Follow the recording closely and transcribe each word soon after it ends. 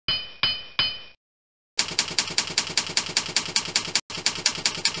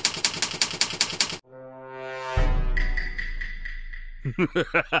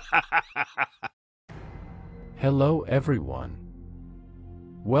Hello everyone.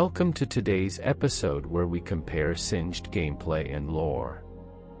 Welcome to today's episode where we compare Singed gameplay and lore.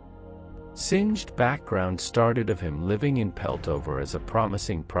 Singed background started of him living in Peltover as a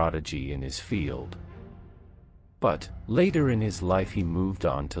promising prodigy in his field. But, later in his life he moved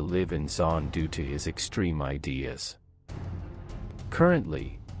on to live in Zon due to his extreme ideas.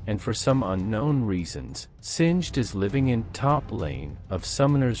 Currently, and for some unknown reasons, Singed is living in top lane of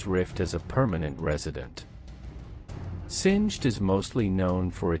Summoner's Rift as a permanent resident. Singed is mostly known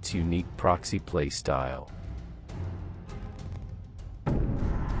for its unique proxy playstyle.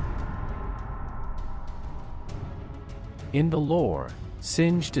 In the lore,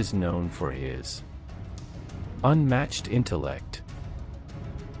 Singed is known for his unmatched intellect,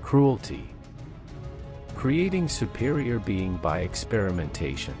 cruelty, creating superior being by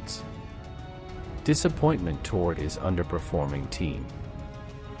experimentations, disappointment toward his underperforming team.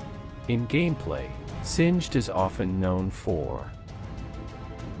 In gameplay, Singed is often known for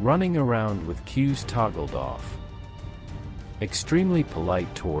running around with Qs toggled off, extremely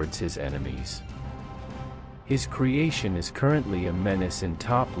polite towards his enemies. His creation is currently a menace in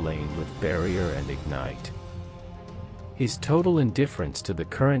top lane with Barrier and Ignite. His total indifference to the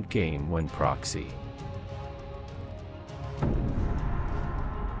current game when proxy.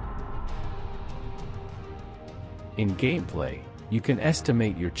 In gameplay, you can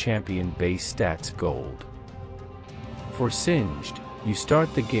estimate your champion base stats gold. For Singed, you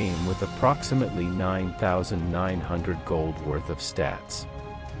start the game with approximately 9,900 gold worth of stats.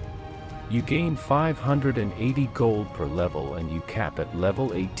 You gain 580 gold per level and you cap at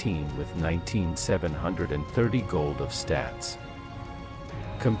level 18 with 19,730 gold of stats.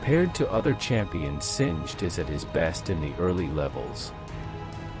 Compared to other champions, Singed is at his best in the early levels.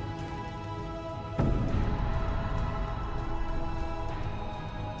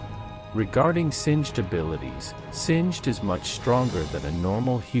 Regarding Singed abilities, Singed is much stronger than a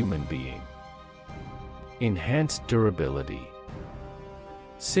normal human being. Enhanced durability.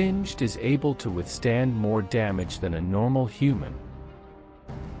 Singed is able to withstand more damage than a normal human.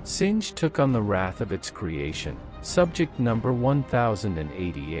 Singed took on the wrath of its creation, subject number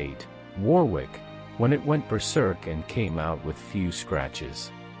 1088, Warwick, when it went berserk and came out with few scratches.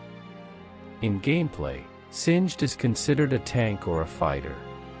 In gameplay, Singed is considered a tank or a fighter.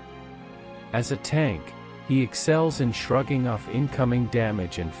 As a tank, he excels in shrugging off incoming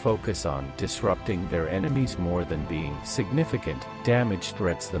damage and focus on disrupting their enemies more than being significant damage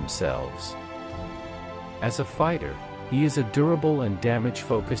threats themselves. As a fighter, he is a durable and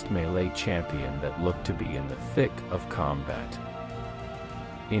damage-focused melee champion that looked to be in the thick of combat.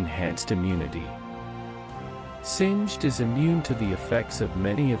 Enhanced immunity. Singed is immune to the effects of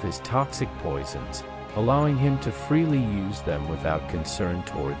many of his toxic poisons, allowing him to freely use them without concern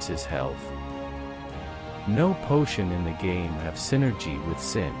towards his health. No potion in the game have synergy with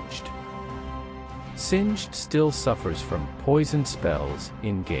Singed. Singed still suffers from poison spells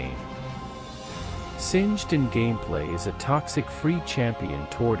in-game. Singed in gameplay is a toxic-free champion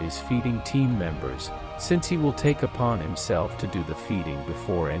toward his feeding team members, since he will take upon himself to do the feeding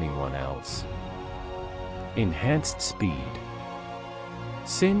before anyone else. Enhanced speed.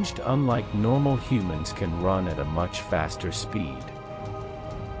 Singed, unlike normal humans, can run at a much faster speed.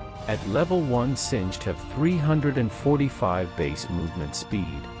 At level 1, Singed have 345 base movement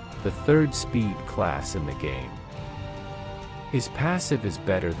speed, the third speed class in the game. His passive is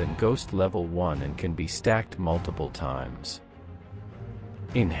better than Ghost level 1 and can be stacked multiple times.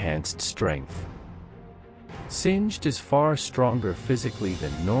 Enhanced strength. Singed is far stronger physically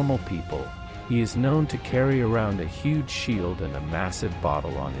than normal people. He is known to carry around a huge shield and a massive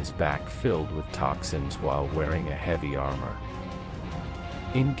bottle on his back filled with toxins while wearing a heavy armor.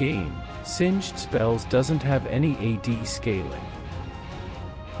 In-game, Singed spells doesn't have any AD scaling.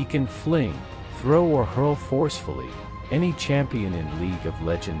 He can fling, throw or hurl forcefully any champion in League of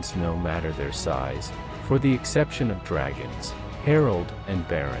Legends no matter their size, for the exception of Dragons, Herald, and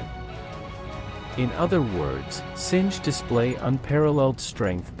Baron. In other words, Singed display unparalleled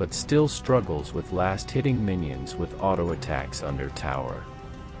strength but still struggles with last-hitting minions with auto attacks under tower.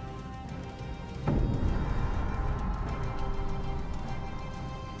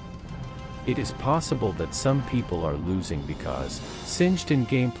 It is possible that some people are losing because Singed in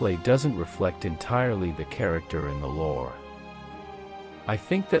gameplay doesn't reflect entirely the character in the lore. I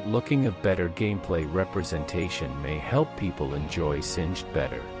think that looking at better gameplay representation may help people enjoy Singed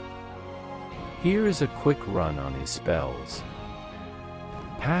better. Here is a quick run on his spells.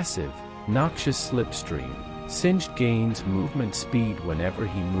 Passive, Noxious Slipstream. Singed gains movement speed whenever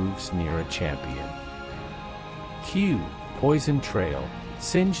he moves near a champion. Q, Poison Trail.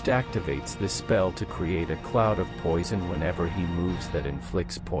 Singed activates this spell to create a cloud of poison whenever he moves that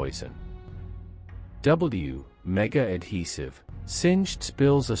inflicts poison. W. Mega Adhesive. Singed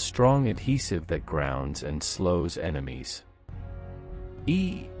spills a strong adhesive that grounds and slows enemies.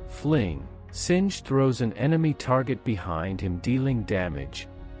 E. Fling. Singed throws an enemy target behind him, dealing damage.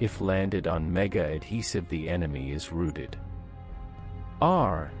 If landed on Mega Adhesive, the enemy is rooted.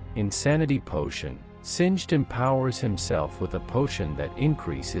 R. Insanity Potion. Singed empowers himself with a potion that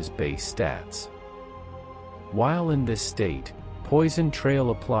increases base stats. While in this state, Poison Trail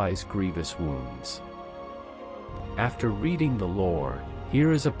applies grievous wounds. After reading the lore,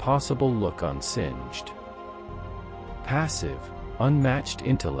 here is a possible look on Singed. Passive, Unmatched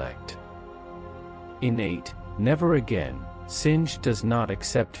Intellect. Innate, Never Again. Singed does not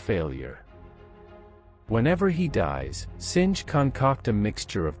accept failure. Whenever he dies, Singed concoct a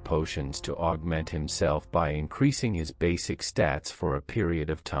mixture of potions to augment himself by increasing his basic stats for a period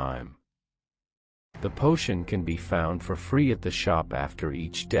of time. The potion can be found for free at the shop after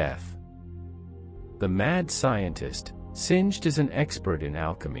each death. The Mad Scientist. Singed is an expert in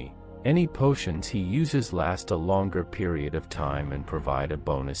alchemy. Any potions he uses last a longer period of time and provide a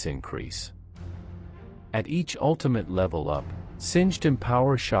bonus increase. At each ultimate level up, Singed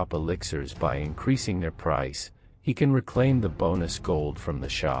empower shop elixirs by increasing their price. He can reclaim the bonus gold from the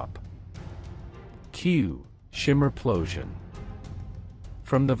shop. Q. Shimmerplosion.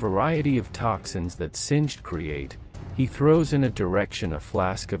 From the variety of toxins that Singed create, he throws in a direction a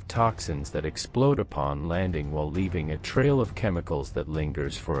flask of toxins that explode upon landing while leaving a trail of chemicals that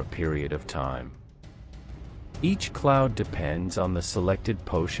lingers for a period of time. Each cloud depends on the selected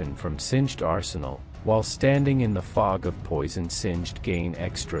potion from Singed arsenal. While standing in the fog of poison, Singed gain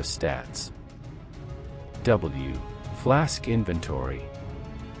extra stats. W. Flask Inventory.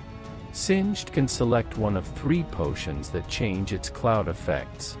 Singed can select one of 3 potions that change its cloud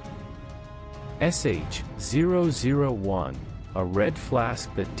effects. SH-001, a red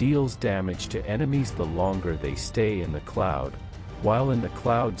flask that deals damage to enemies the longer they stay in the cloud. While in the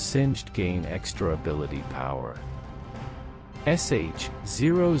cloud, Singed gain extra ability power.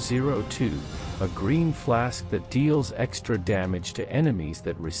 SH-002, a green flask that deals extra damage to enemies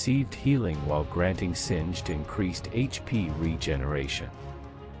that received healing while granting Singed increased HP regeneration.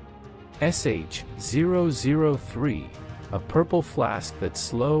 SH-003, a purple flask that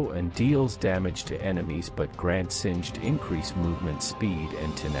slow and deals damage to enemies but grants Singed increased movement speed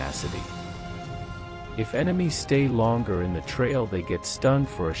and tenacity. If enemies stay longer in the trail, they get stunned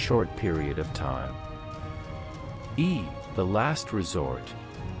for a short period of time. E. The Last Resort.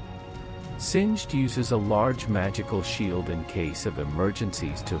 Singed uses a large magical shield in case of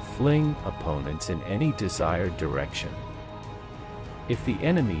emergencies to fling opponents in any desired direction. If the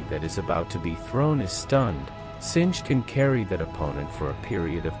enemy that is about to be thrown is stunned, Singed can carry that opponent for a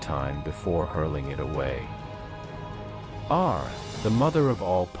period of time before hurling it away. R. The Mother of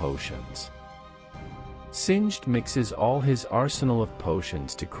All Potions. Singed mixes all his arsenal of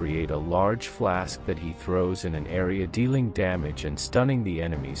potions to create a large flask that he throws in an area, dealing damage and stunning the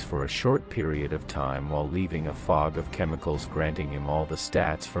enemies for a short period of time while leaving a fog of chemicals granting him all the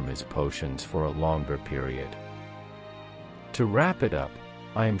stats from his potions for a longer period. To wrap it up,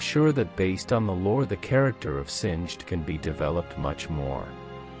 I am sure that based on the lore, the character of Singed can be developed much more.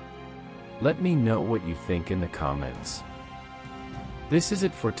 Let me know what you think in the comments. This is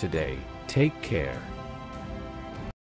it for today. Take care.